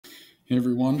Hey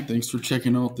everyone, thanks for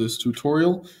checking out this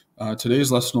tutorial.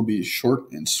 Today's lesson will be short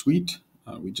and sweet.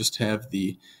 We just have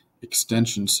the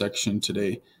extension section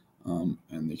today, and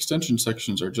the extension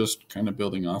sections are just kind of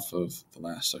building off of the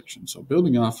last section. So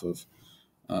building off of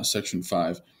section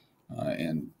 5,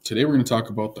 and today we're going to talk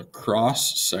about the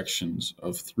cross sections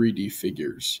of 3D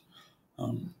figures.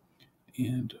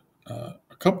 And a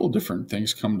couple different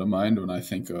things come to mind when I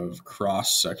think of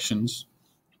cross sections.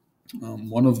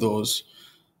 One of those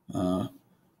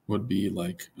would be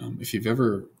like if you've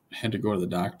ever had to go to the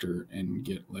doctor and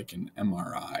get like an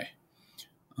MRI.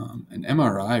 An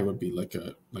MRI would be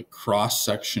like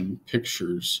cross-section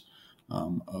pictures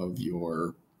of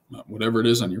your whatever it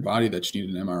is on your body that you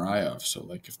need an MRI of. So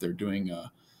like if they're doing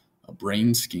a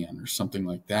brain scan or something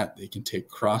like that, they can take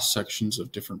cross sections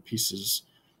of different pieces,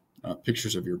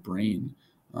 pictures of your brain.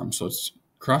 So it's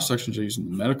cross sections are used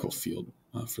in the medical field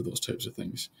for those types of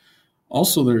things.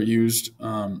 Also, they're used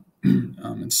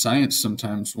in science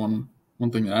sometimes. One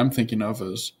thing that I'm thinking of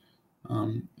is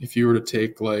if you were to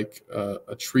take like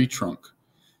a tree trunk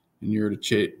and you were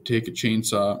to take a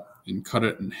chainsaw and cut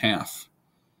it in half,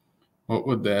 what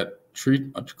would a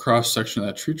cross section of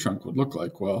that tree trunk would look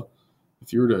like? Well,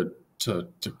 if you were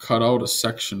to cut out a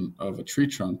section of a tree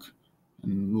trunk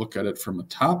and look at it from a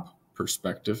top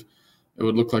perspective, it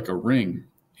would look like a ring.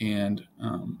 And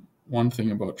one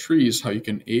thing about trees, how you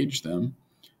can age them,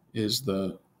 is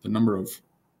the number of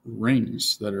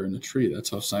rings that are in the tree. That's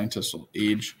how scientists will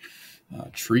age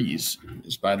trees,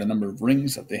 is by the number of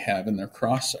rings that they have in their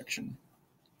cross section.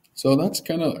 So that's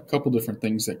kind of a couple different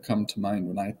things that come to mind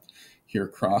when I hear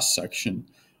cross section.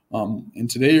 And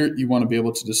today you want to be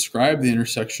able to describe the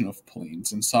intersection of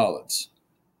planes and solids.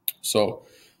 So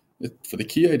for the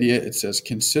key idea, it says,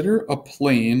 consider a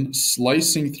plane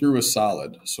slicing through a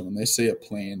solid. So when they say a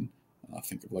plane,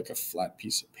 think of like a flat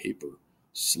piece of paper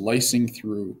slicing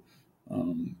through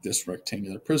this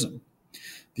rectangular prism.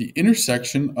 The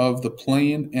intersection of the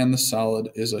plane and the solid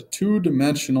is a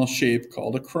two-dimensional shape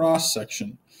called a cross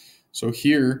section. So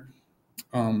here,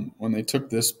 when they took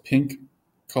this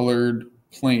pink-colored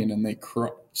plane and they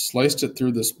sliced it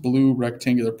through this blue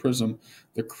rectangular prism,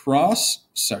 the cross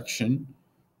section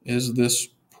is this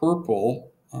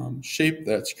purple shape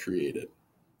that's created.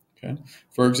 Okay.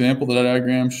 For example, the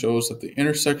diagram shows that the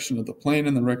intersection of the plane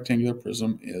and the rectangular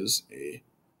prism is a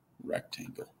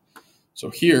rectangle.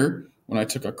 So here, when I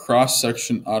took a cross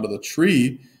section out of the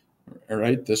tree, all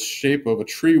right, this shape of a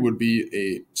tree would be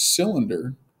a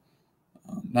cylinder,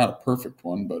 not a perfect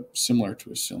one, but similar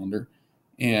to a cylinder,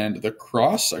 and the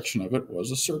cross section of it was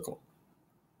a circle.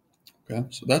 Okay,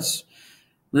 so that's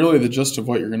really the gist of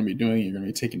what you're going to be doing. You're going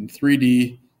to be taking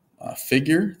 3D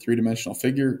three-dimensional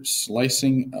figure,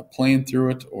 slicing a plane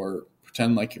through it, or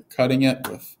pretend like you're cutting it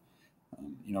with,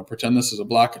 pretend this is a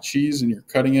block of cheese and you're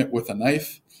cutting it with a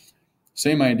knife.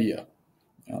 Same idea.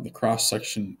 The cross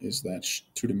section is that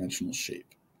two-dimensional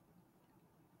shape.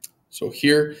 So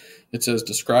here it says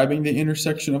describing the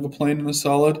intersection of a plane and a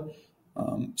solid.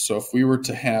 So if we were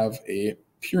to have a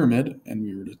pyramid and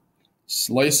we were to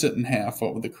slice it in half,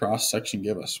 what would the cross section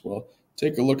give us? Well,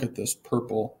 take a look at this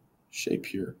purple shape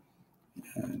here,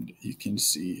 and you can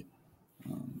see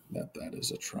that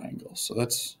is a triangle. So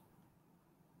that's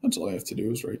all I have to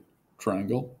do is write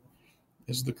triangle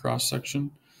is the cross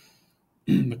section.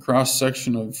 The cross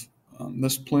section of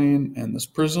this plane and this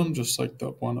prism, just like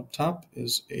the one up top,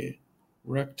 is a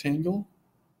rectangle.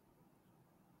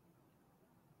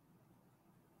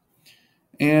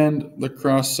 And the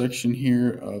cross section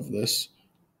here of this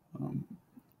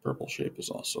purple shape is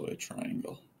also a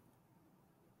triangle.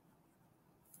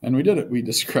 And we did it. We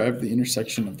described the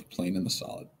intersection of the plane and the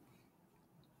solid.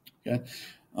 Okay.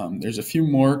 There's a few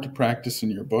more to practice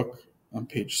in your book on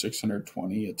page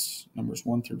 620. It's numbers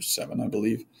 1 through 7, I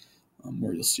believe,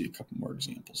 where you'll see a couple more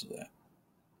examples of that.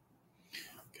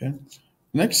 Okay.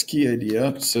 Next key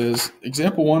idea says,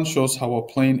 example 1 shows how a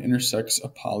plane intersects a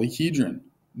polyhedron.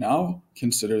 Now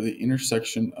consider the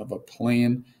intersection of a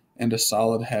plane and a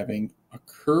solid having a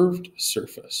curved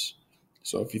surface.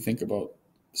 So if you think about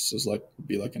this is would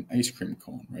be like an ice cream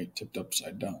cone, right, tipped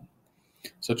upside down,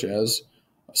 such as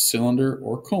a cylinder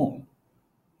or cone.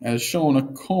 As shown, a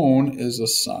cone is a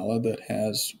solid that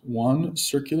has one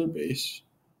circular base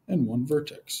and one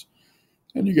vertex.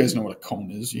 And you guys know what a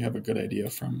cone is. You have a good idea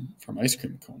from ice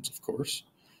cream cones, of course.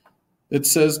 It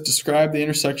says describe the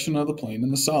intersection of the plane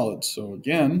and the solid. So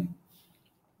again,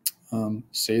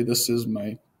 say this is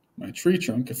my tree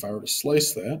trunk. If I were to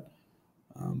slice that,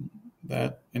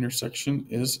 that intersection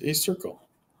is a circle.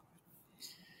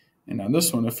 And on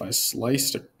this one, if I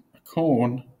sliced a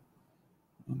cone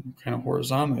kind of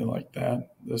horizontally like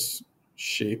that, this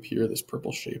shape here, this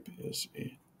purple shape, is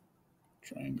a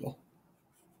triangle.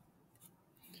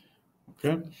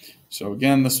 Okay, so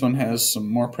again, this one has some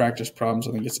more practice problems.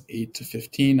 I think it's 8 to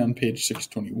 15 on page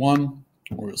 621,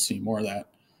 or we'll see more of that.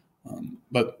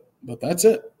 But that's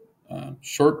it.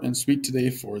 Short and sweet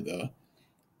today for the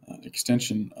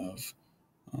extension of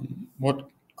what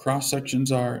cross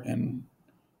sections are and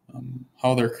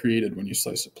how they're created when you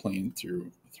slice a plane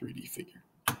through a 3D figure.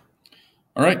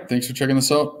 All right, thanks for checking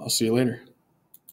this out. I'll see you later.